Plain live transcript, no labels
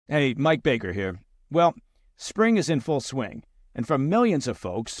Hey, Mike Baker here. Well, spring is in full swing, and for millions of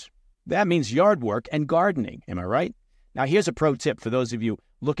folks, that means yard work and gardening, am I right? Now here's a pro tip for those of you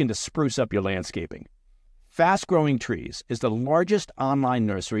looking to spruce up your landscaping. Fast Growing Trees is the largest online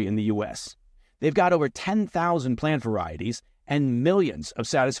nursery in the U.S. They've got over 10,000 plant varieties and millions of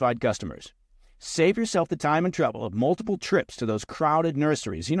satisfied customers. Save yourself the time and trouble of multiple trips to those crowded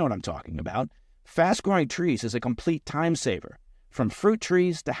nurseries. You know what I'm talking about. Fast Growing Trees is a complete time saver. From fruit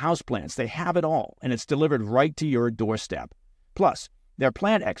trees to houseplants, they have it all, and it's delivered right to your doorstep. Plus, their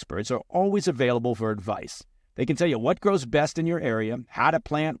plant experts are always available for advice. They can tell you what grows best in your area, how to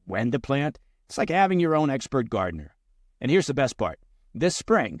plant, when to plant. It's like having your own expert gardener. And here's the best part. This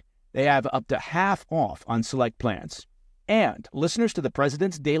spring, they have up to half off on select plants. And listeners to the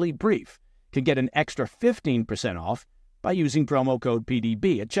President's Daily Brief can get an extra 15% off by using promo code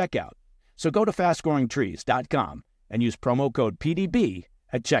PDB at checkout. So go to fastgrowingtrees.com and use promo code PDB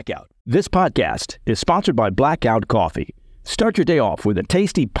at checkout. This podcast is sponsored by Blackout Coffee. Start your day off with a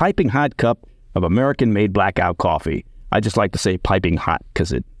tasty piping hot cup of American-made Blackout coffee. I just like to say piping hot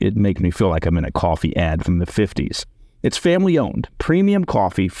because it makes me feel like I'm in a coffee ad from the 50s. It's family-owned, premium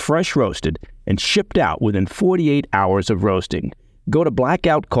coffee, fresh roasted, and shipped out within 48 hours of roasting. Go to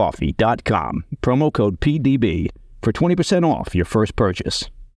blackoutcoffee.com, promo code PDB, for 20% off your first purchase.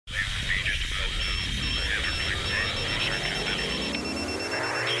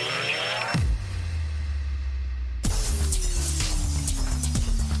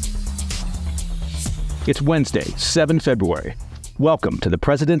 It's Wednesday, 7 February. Welcome to the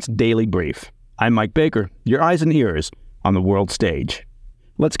President's Daily Brief. I'm Mike Baker, your eyes and ears on the world stage.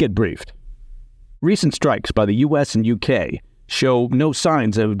 Let's get briefed. Recent strikes by the U.S. and U.K. show no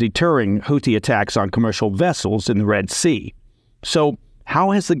signs of deterring Houthi attacks on commercial vessels in the Red Sea. So,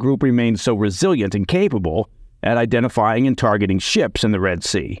 how has the group remained so resilient and capable at identifying and targeting ships in the Red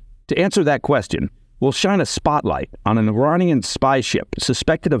Sea? To answer that question, we'll shine a spotlight on an Iranian spy ship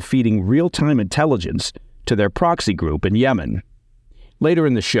suspected of feeding real-time intelligence to their proxy group in Yemen. Later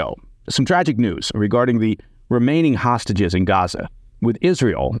in the show, some tragic news regarding the remaining hostages in Gaza, with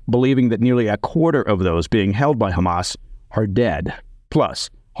Israel believing that nearly a quarter of those being held by Hamas are dead. Plus,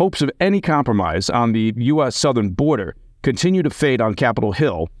 hopes of any compromise on the U.S. southern border continue to fade on Capitol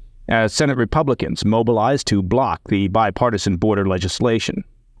Hill as Senate Republicans mobilize to block the bipartisan border legislation.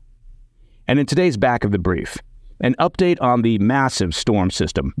 And in today's back of the brief, an update on the massive storm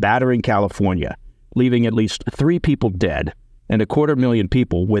system battering California, leaving at least 3 people dead and 250,000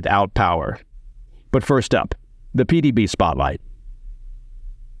 people without power. But first up, the PDB spotlight.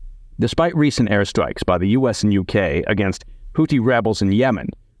 Despite recent airstrikes by the U.S. and U.K. against Houthi rebels in Yemen,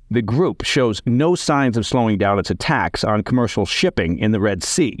 the group shows no signs of slowing down its attacks on commercial shipping in the Red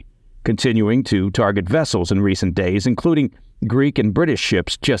Sea, continuing to target vessels in recent days, including Greek and British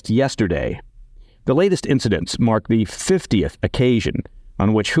ships just yesterday. The latest incidents mark the 50th occasion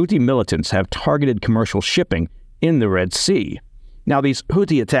on which Houthi militants have targeted commercial shipping in the Red Sea. Now, these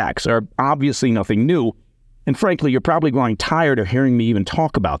Houthi attacks are obviously nothing new, and frankly, you're probably growing tired of hearing me even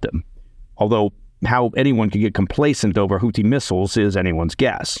talk about them. Although, how anyone could get complacent over Houthi missiles is anyone's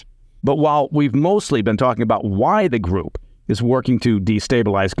guess. But while we've mostly been talking about why the group is working to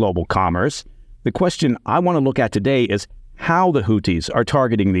destabilize global commerce, the question I want to look at today is how the Houthis are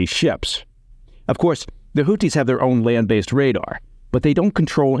targeting these ships. Of course, the Houthis have their own land-based radar, but they don't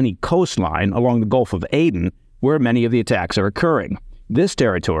control any coastline along the Gulf of Aden where many of the attacks are occurring. This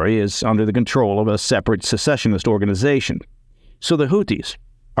territory is under the control of a separate secessionist organization. So the Houthis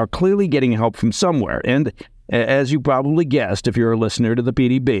are clearly getting help from somewhere, and as you probably guessed if you're a listener to the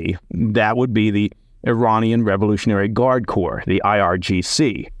PDB, that would be the Iranian Revolutionary Guard Corps, the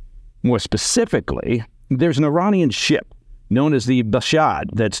IRGC. More specifically, there's an Iranian ship known as the Blockade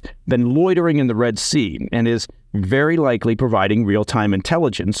that's been loitering in the Red Sea and is very likely providing real-time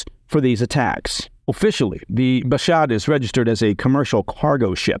intelligence for these attacks. Officially, the Blockade is registered as a commercial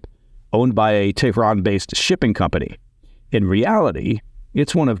cargo ship owned by a Tehran-based shipping company. In reality,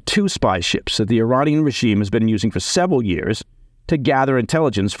 it's one of 2 spy ships that the Iranian regime has been using for several years to gather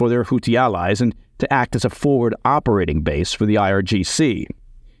intelligence for their Houthi allies and to act as a forward operating base for the IRGC.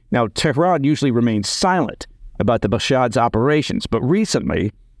 Now, Tehran usually remains silent about the Blockade's operations, but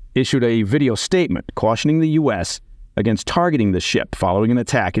recently issued a video statement cautioning the U.S. against targeting the ship following an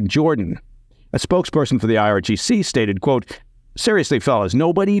attack in Jordan. A spokesperson for the IRGC stated, quote, "Seriously, fellas,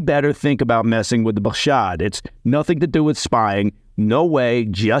 nobody better think about messing with the Blockade. It's nothing to do with spying. No way,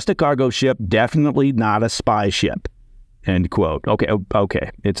 just a cargo ship, definitely not a spy ship." End quote.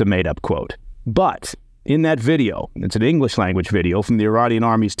 Okay, it's a made-up quote. But in that video, it's an English-language video from the Iranian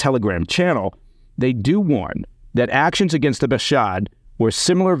Army's Telegram channel, they do warn that actions against the Blockade where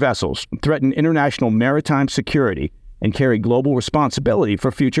similar vessels threaten international maritime security and carry global responsibility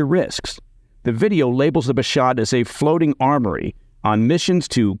for future risks. The video labels the Blockade as a floating armory on missions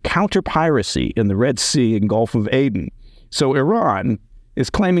to counter piracy in the Red Sea and Gulf of Aden. So Iran is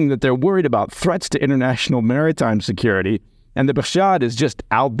claiming that they're worried about threats to international maritime security, and the Blockade is just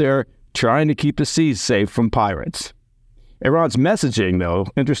out there trying to keep the seas safe from pirates. Iran's messaging, though,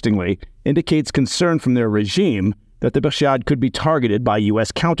 interestingly, indicates concern from their regime that the Blockade could be targeted by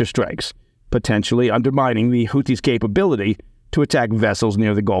U.S. counterstrikes, potentially undermining the Houthis' capability to attack vessels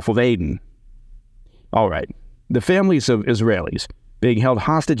near the Gulf of Aden. All right, the families of Israelis being held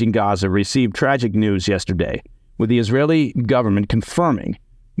hostage in Gaza received tragic news yesterday, with the Israeli government confirming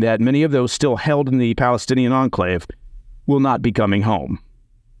that many of those still held in the Palestinian enclave will not be coming home.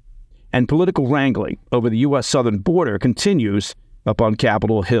 And political wrangling over the U.S. southern border continues up on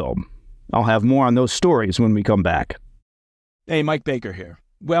Capitol Hill. I'll have more on those stories when we come back. Hey, Mike Baker here.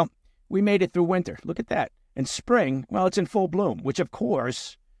 Well, we made it through winter. Look at that. And spring, well, it's in full bloom, which of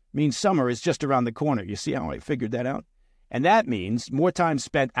course means summer is just around the corner. You see how I figured that out? And that means more time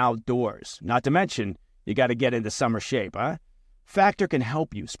spent outdoors. Not to mention, you got to get into summer shape, huh? Factor can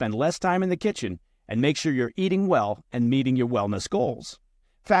help you spend less time in the kitchen and make sure you're eating well and meeting your wellness goals.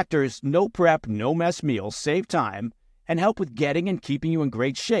 Factor's no prep, no mess meals save time and help with getting and keeping you in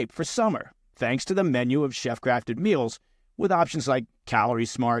great shape for summer, thanks to the menu of chef-crafted meals with options like Calorie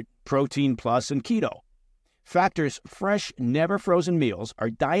Smart, Protein Plus, and Keto. Factor's fresh, never-frozen meals are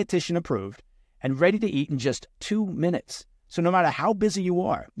dietitian approved and ready to eat in just 2 minutes. So no matter how busy you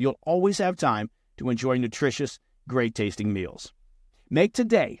are, you'll always have time to enjoy nutritious, great-tasting meals. Make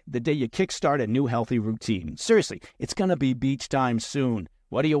today the day you kickstart a new healthy routine. Seriously, it's going to be beach time soon.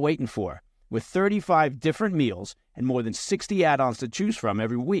 What are you waiting for? With 35 different meals and more than 60 add-ons to choose from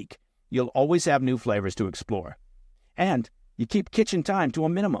every week, you'll always have new flavors to explore. And you keep kitchen time to a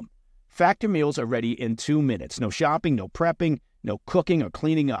minimum. Factor meals are ready in 2 minutes. No shopping, no prepping, no cooking or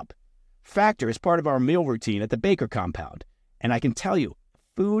cleaning up. Factor is part of our meal routine at the Baker compound. And I can tell you,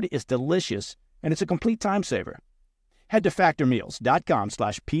 food is delicious and it's a complete time saver. Head to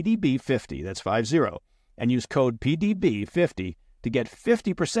factormeals.com/PDB50, that's 50, and use code PDB50 to get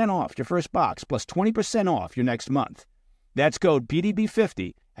 50% off your first box plus 20% off your next month. That's code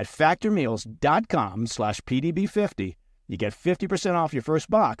PDB50 at factormeals.com/PDB50. You get 50% off your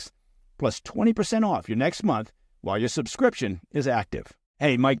first box plus 20% off your next month while your subscription is active.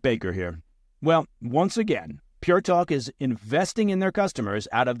 Hey, Mike Baker here. Well, once again, Pure Talk is investing in their customers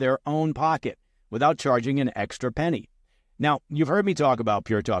out of their own pocket without charging an extra penny. Now, you've heard me talk about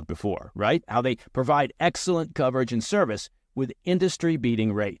Pure Talk before, right? How they provide excellent coverage and service with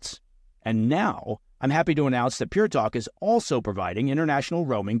industry-beating rates. And now, I'm happy to announce that Pure Talk is also providing international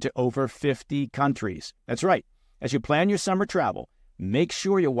roaming to over 50 countries. That's right. As you plan your summer travel, make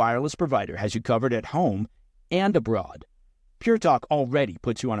sure your wireless provider has you covered at home and abroad. Pure Talk already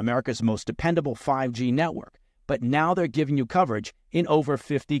puts you on America's most dependable 5G network, but now they're giving you coverage in over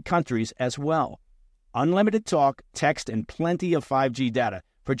 50 countries as well. Unlimited talk, text, and plenty of 5G data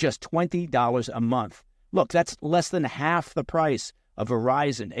for just $20 a month. Look, that's less than half the price of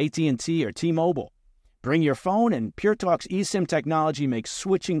Verizon, AT&T, or T-Mobile. Bring your phone, and Pure Talk's eSIM technology makes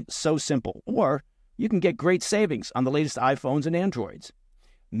switching so simple. Or you can get great savings on the latest iPhones and Androids.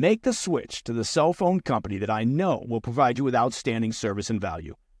 Make the switch to the cell phone company that I know will provide you with outstanding service and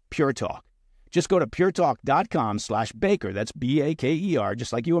value, Pure Talk. Just go to puretalk.com/Baker, that's B-A-K-E-R,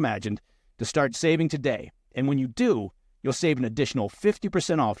 just like you imagined, to start saving today. And when you do, you'll save an additional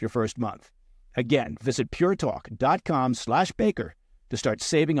 50% off your first month. Again, visit puretalk.com/Baker to start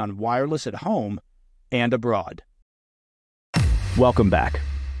saving on wireless at home and abroad. Welcome back.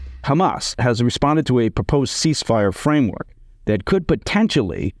 Hamas has responded to a proposed ceasefire framework that could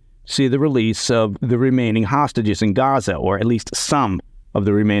potentially see the release of the remaining hostages in Gaza, or at least some of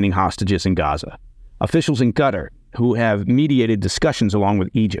the remaining hostages in Gaza. Officials in Qatar, who have mediated discussions along with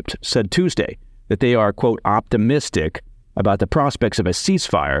Egypt, said Tuesday that they are, quote, optimistic about the prospects of a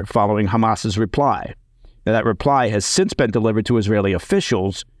ceasefire following Hamas's reply. Now, that reply has since been delivered to Israeli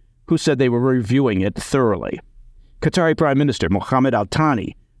officials who said they were reviewing it thoroughly. Qatari Prime Minister Mohammed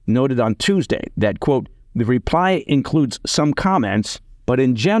Al-Thani noted on Tuesday that, quote, the reply includes some comments, but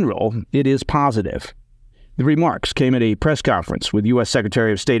in general, it is positive. The remarks came at a press conference with U.S.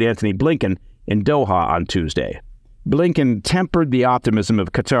 Secretary of State Antony Blinken in Doha on Tuesday. Blinken tempered the optimism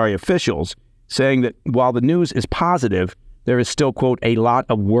of Qatari officials, saying that while the news is positive, there is still, quote, a lot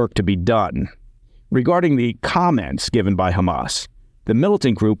of work to be done. Regarding the comments given by Hamas, the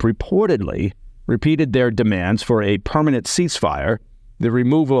militant group reportedly repeated their demands for a permanent ceasefire, the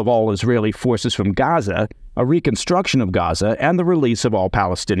removal of all Israeli forces from Gaza, a reconstruction of Gaza, and the release of all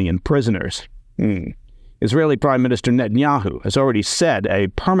Palestinian prisoners. Israeli Prime Minister Netanyahu has already said a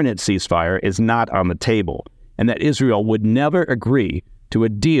permanent ceasefire is not on the table, and that Israel would never agree to a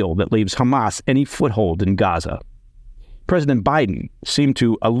deal that leaves Hamas any foothold in Gaza. President Biden seemed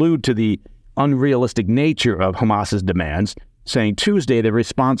to allude to the unrealistic nature of Hamas's demands, saying Tuesday the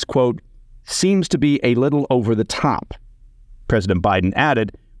response, quote, seems to be a little over the top. President Biden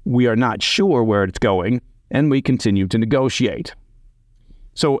added, we are not sure where it's going, and we continue to negotiate.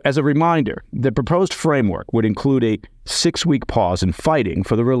 So, as a reminder, the proposed framework would include a 6-week pause in fighting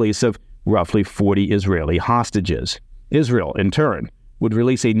for the release of roughly 40 Israeli hostages. Israel, in turn, would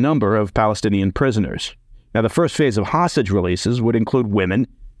release a number of Palestinian prisoners. Now, the first phase of hostage releases would include women,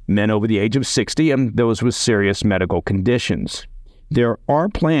 men over the age of 60, and those with serious medical conditions. There are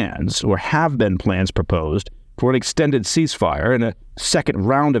plans, or have been plans proposed, for an extended ceasefire and a second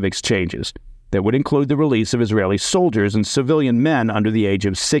round of exchanges that would include the release of Israeli soldiers and civilian men under the age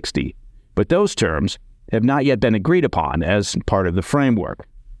of 60. But those terms have not yet been agreed upon as part of the framework.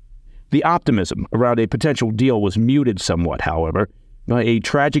 The optimism around a potential deal was muted somewhat, however, by a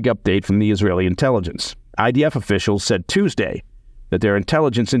tragic update from the Israeli intelligence. IDF officials said Tuesday that their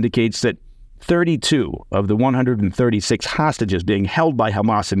intelligence indicates that 32 of the 136 hostages being held by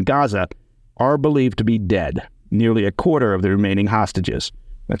Hamas in Gaza are believed to be dead, nearly a quarter of the remaining hostages.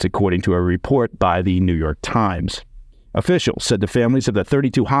 That's according to a report by the New York Times. Officials said the families of the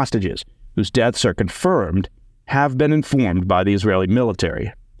 32 hostages, whose deaths are confirmed, have been informed by the Israeli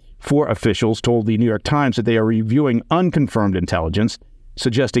military. 4 officials told the New York Times that they are reviewing unconfirmed intelligence,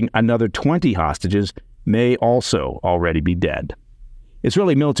 suggesting another 20 hostages may also already be dead.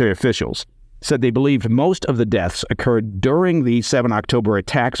 Israeli military officials said they believed most of the deaths occurred during the 7 October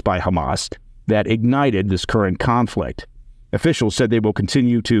attacks by Hamas that ignited this current conflict. Officials said they will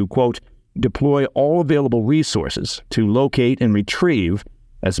continue to, quote, deploy all available resources to locate and retrieve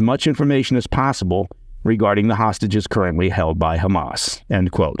as much information as possible regarding the hostages currently held by Hamas,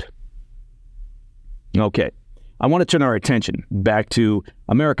 end quote. Okay, I want to turn our attention back to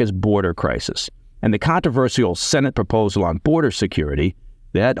America's border crisis and the controversial Senate proposal on border security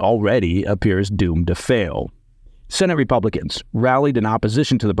that already appears doomed to fail. Senate Republicans rallied in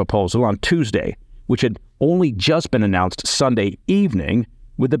opposition to the proposal on Tuesday, which had only just been announced Sunday evening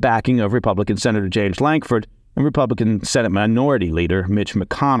with the backing of Republican Senator James Lankford and Republican Senate Minority Leader Mitch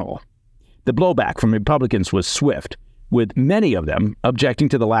McConnell. The blowback from Republicans was swift, with many of them objecting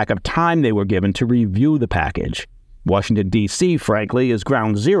to the lack of time they were given to review the package. Washington, D.C., frankly, is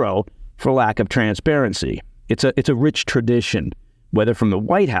ground zero for lack of transparency. It's a rich tradition, whether from the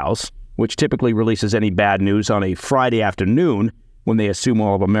White House, which typically releases any bad news on a Friday afternoon when they assume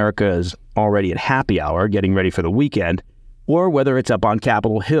all of America is already at happy hour getting ready for the weekend, or whether it's up on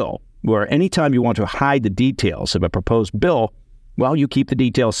Capitol Hill, where anytime you want to hide the details of a proposed bill, well, you keep the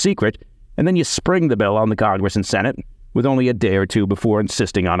details secret, and then you spring the bill on the Congress and Senate with only a day or two before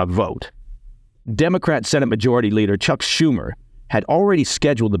insisting on a vote. Democrat Senate Majority Leader Chuck Schumer had already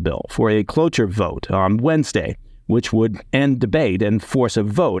scheduled the bill for a cloture vote on Wednesday, which would end debate and force a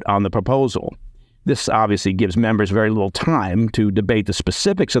vote on the proposal. This obviously gives members very little time to debate the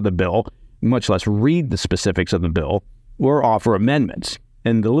specifics of the bill, much less read the specifics of the bill, or offer amendments.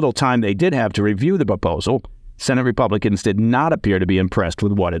 And the little time they did have to review the proposal, Senate Republicans did not appear to be impressed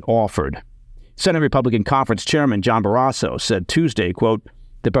with what it offered. Senate Republican Conference Chairman John Barrasso said Tuesday, quote,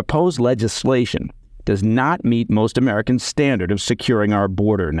 the proposed legislation does not meet most Americans' standard of securing our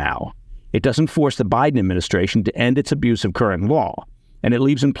border now. It doesn't force the Biden administration to end its abuse of current law, and it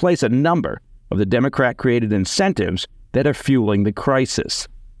leaves in place a number of the Democrat-created incentives that are fueling the crisis.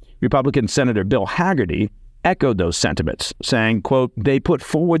 Republican Senator Bill Hagerty echoed those sentiments, saying, quote, they put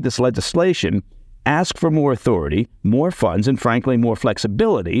forward this legislation, ask for more authority, more funds, and frankly, more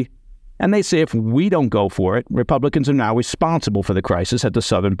flexibility, and they say if we don't go for it, Republicans are now responsible for the crisis at the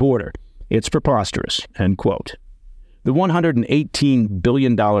southern border. It's preposterous, end quote. The $118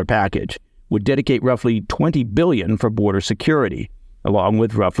 billion package would dedicate roughly $20 billion for border security, along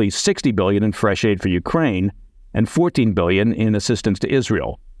with roughly $60 billion in fresh aid for Ukraine and $14 billion in assistance to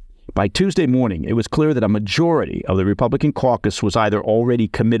Israel. By Tuesday morning, it was clear that a majority of the Republican caucus was either already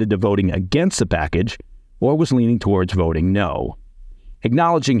committed to voting against the package or was leaning towards voting no.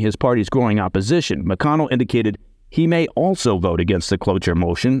 Acknowledging his party's growing opposition, McConnell indicated he may also vote against the cloture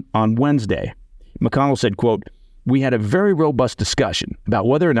motion on Wednesday. McConnell said, quote, we had a very robust discussion about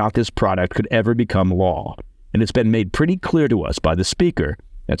whether or not this product could ever become law, and it's been made pretty clear to us by the Speaker,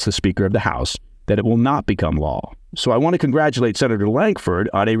 that's the Speaker of the House, that it will not become law. So I want to congratulate Senator Lankford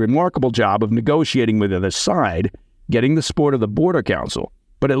on a remarkable job of negotiating with the other side, getting the support of the Border Council.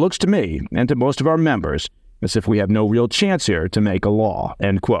 But it looks to me, and to most of our members, as if we have no real chance here to make a law,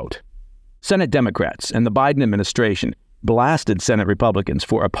 end quote. Senate Democrats and the Biden administration blasted Senate Republicans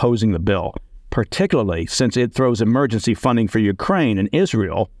for opposing the bill, particularly since it throws emergency funding for Ukraine and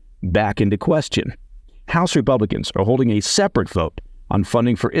Israel back into question. House Republicans are holding a separate vote on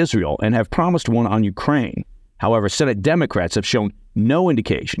funding for Israel and have promised one on Ukraine. However, Senate Democrats have shown no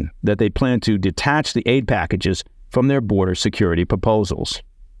indication that they plan to detach the aid packages from their border security proposals.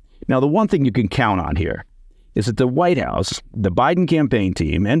 Now, the one thing you can count on here is that the White House, the Biden campaign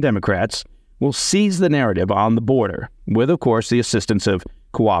team, and Democrats will seize the narrative on the border, with, of course, the assistance of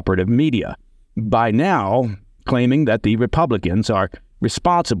cooperative media, by now claiming that the Republicans are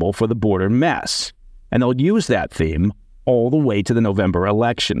responsible for the border mess. And they'll use that theme all the way to the November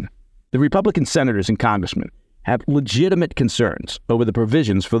election. The Republican senators and congressmen have legitimate concerns over the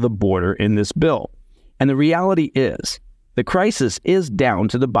provisions for the border in this bill. And the reality is, the crisis is down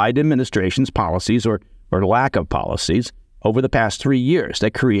to the Biden administration's policies or lack of policies over the past 3 years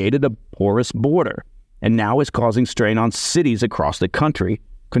that created a porous border and now is causing strain on cities across the country,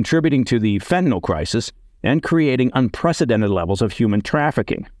 contributing to the fentanyl crisis and creating unprecedented levels of human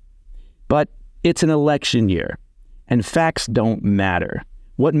trafficking. But it's an election year, and facts don't matter.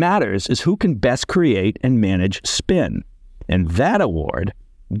 What matters is who can best create and manage spin. And that award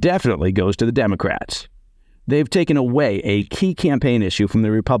definitely goes to the Democrats. They've taken away a key campaign issue from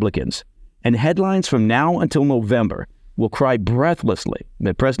the Republicans, and headlines from now until November will cry breathlessly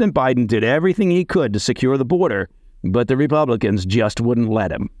that President Biden did everything he could to secure the border, but the Republicans just wouldn't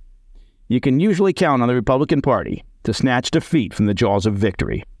let him. You can usually count on the Republican Party to snatch defeat from the jaws of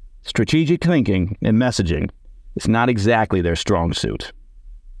victory. Strategic thinking and messaging is not exactly their strong suit.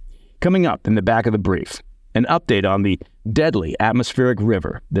 Coming up in the back of the brief, an update on the deadly atmospheric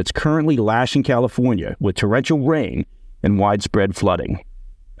river that's currently lashing California with torrential rain and widespread flooding.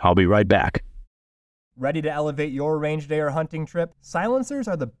 I'll be right back. Ready to elevate your range day or hunting trip? Silencers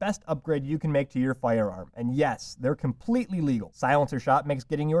are the best upgrade you can make to your firearm. And yes, they're completely legal. Silencer Shop makes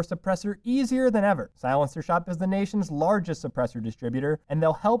getting your suppressor easier than ever. Silencer Shop is the nation's largest suppressor distributor, and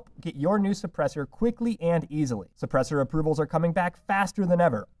they'll help get your new suppressor quickly and easily. Suppressor approvals are coming back faster than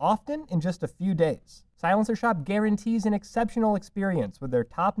ever, often in just a few days. Silencer Shop guarantees an exceptional experience with their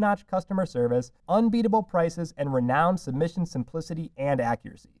top-notch customer service, unbeatable prices, and renowned submission simplicity and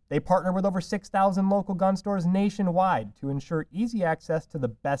accuracy. They partner with over 6,000 local gun stores nationwide to ensure easy access to the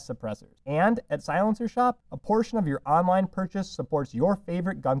best suppressors. And at Silencer Shop, a portion of your online purchase supports your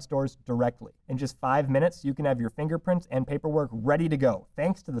favorite gun stores directly. In just 5 minutes, you can have your fingerprints and paperwork ready to go,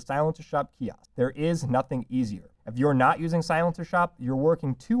 thanks to the Silencer Shop kiosk. There is nothing easier. If you're not using Silencer Shop, you're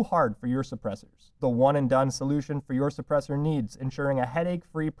working too hard for your suppressors. The one-and-done solution for your suppressor needs, ensuring a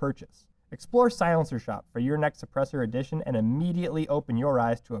headache-free purchase. Explore Silencer Shop for your next suppressor edition and immediately open your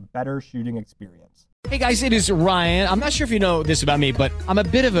eyes to a better shooting experience. Hey guys, it is Ryan. I'm not sure if you know this about me, but I'm a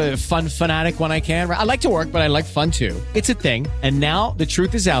bit of a fun fanatic when I can. I like to work, but I like fun too. It's a thing. And now the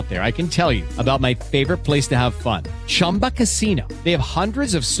truth is out there. I can tell you about my favorite place to have fun. Chumba Casino. They have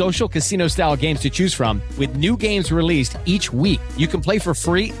hundreds of social casino style games to choose from with new games released each week. You can play for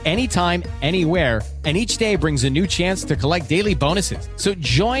free anytime, anywhere. And each day brings a new chance to collect daily bonuses. So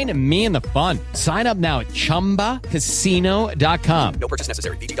join me in the fun. Sign up now at ChumbaCasino.com. No purchase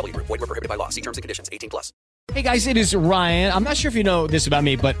necessary. VGW Group. Void where prohibited by law. See terms and conditions. 18+. Hey guys, it is Ryan. I'm not sure if you know this about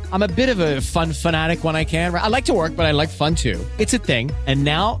me, but I'm a bit of a fun fanatic when I can. I like to work, but I like fun too. It's a thing. And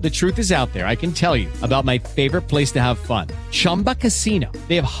now the truth is out there. I can tell you about my favorite place to have fun. Chumba Casino.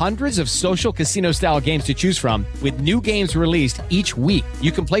 They have hundreds of social casino style games to choose from with new games released each week.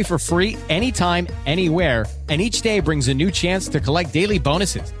 You can play for free anytime, anywhere. And each day brings a new chance to collect daily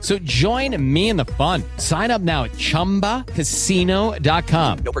bonuses. So join me in the fun. Sign up now at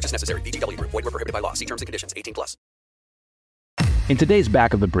ChumbaCasino.com. No purchase necessary. VGW Group. Void where prohibited by law. See terms and conditions. 18+. In today's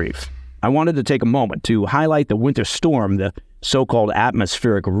back of the brief, I wanted to take a moment to highlight the winter storm, the so-called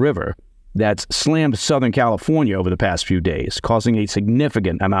atmospheric river, that's slammed Southern California over the past few days, causing a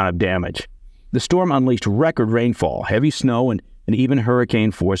significant amount of damage. The storm unleashed record rainfall, heavy snow, and even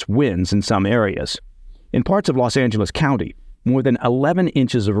hurricane-force winds in some areas. In parts of Los Angeles County, more than 11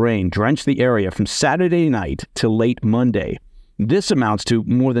 inches of rain drenched the area from Saturday night to late Monday. This amounts to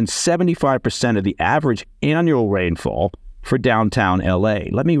more than 75% of the average annual rainfall for downtown LA.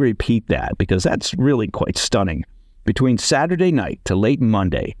 Let me repeat that because that's really quite stunning. Between Saturday night to late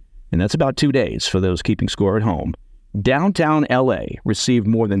Monday, and that's about 2 days for those keeping score at home, downtown LA received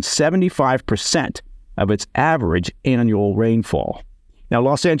more than 75% of its average annual rainfall. Now,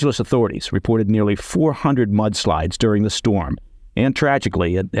 Los Angeles authorities reported nearly 400 mudslides during the storm, and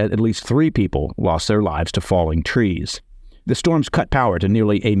tragically, at least 3 people lost their lives to falling trees. The storms cut power to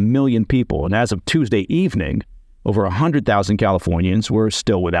nearly 1 million people, and as of Tuesday evening, over 100,000 Californians were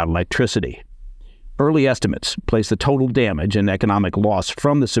still without electricity. Early estimates place the total damage and economic loss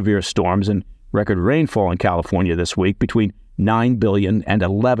from the severe storms and record rainfall in California this week between $9 billion and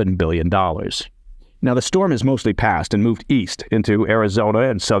 $11 billion. Now, the storm has mostly passed and moved east into Arizona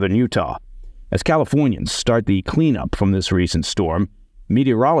and southern Utah. As Californians start the cleanup from this recent storm,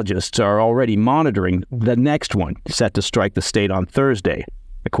 meteorologists are already monitoring the next one set to strike the state on Thursday,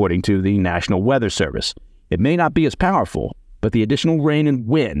 according to the National Weather Service. It may not be as powerful, but the additional rain and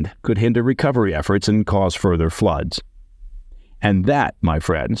wind could hinder recovery efforts and cause further floods. And that, my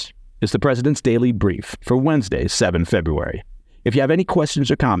friends, is the President's Daily Brief for Wednesday, 7 February. If you have any questions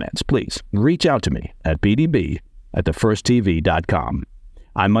or comments, please reach out to me at pdb@thefirsttv.com.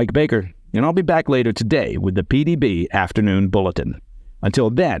 I'm Mike Baker, and I'll be back later today with the PDB Afternoon Bulletin.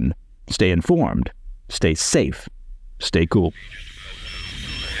 Until then, stay informed, stay safe, stay cool.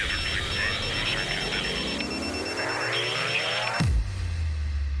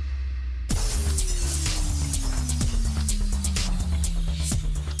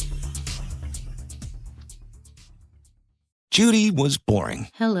 Judy was boring.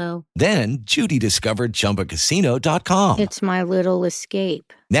 Hello. Then Judy discovered ChumbaCasino.com. It's my little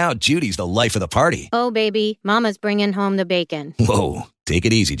escape. Now Judy's the life of the party. Oh, baby, mama's bringing home the bacon. Whoa, take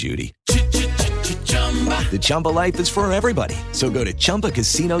it easy, Judy. The Chumba life is for everybody. So go to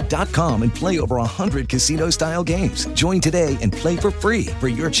ChumbaCasino.com and play over 100 casino-style games. Join today and play for free for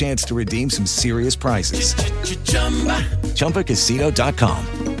your chance to redeem some serious prizes. ChumbaCasino.com.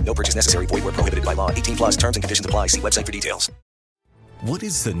 No purchase necessary. Void where prohibited by law. 18 plus terms and conditions apply. See website for details. What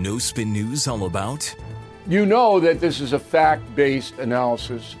is the No Spin News all about? You know that this is a fact-based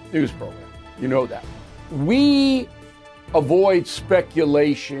analysis news program. You know that. We avoid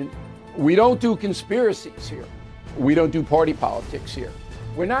speculation. We don't do conspiracies here. We don't do party politics here.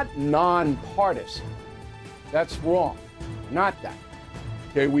 We're not nonpartisan. That's wrong. Not that.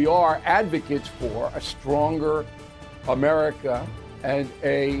 Okay, we are advocates for a stronger America and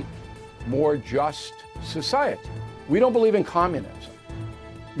a more just society. We don't believe in communism.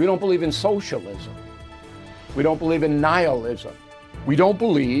 We don't believe in socialism. We don't believe in nihilism. We don't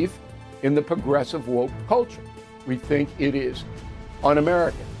believe in the progressive woke culture. We think it is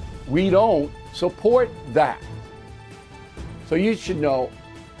un-American. We don't support that. So you should know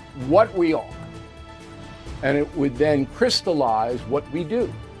what we are, and it would then crystallize what we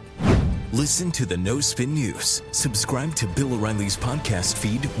do. Listen to the No Spin News. Subscribe to Bill O'Reilly's podcast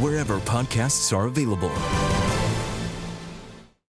feed wherever podcasts are available.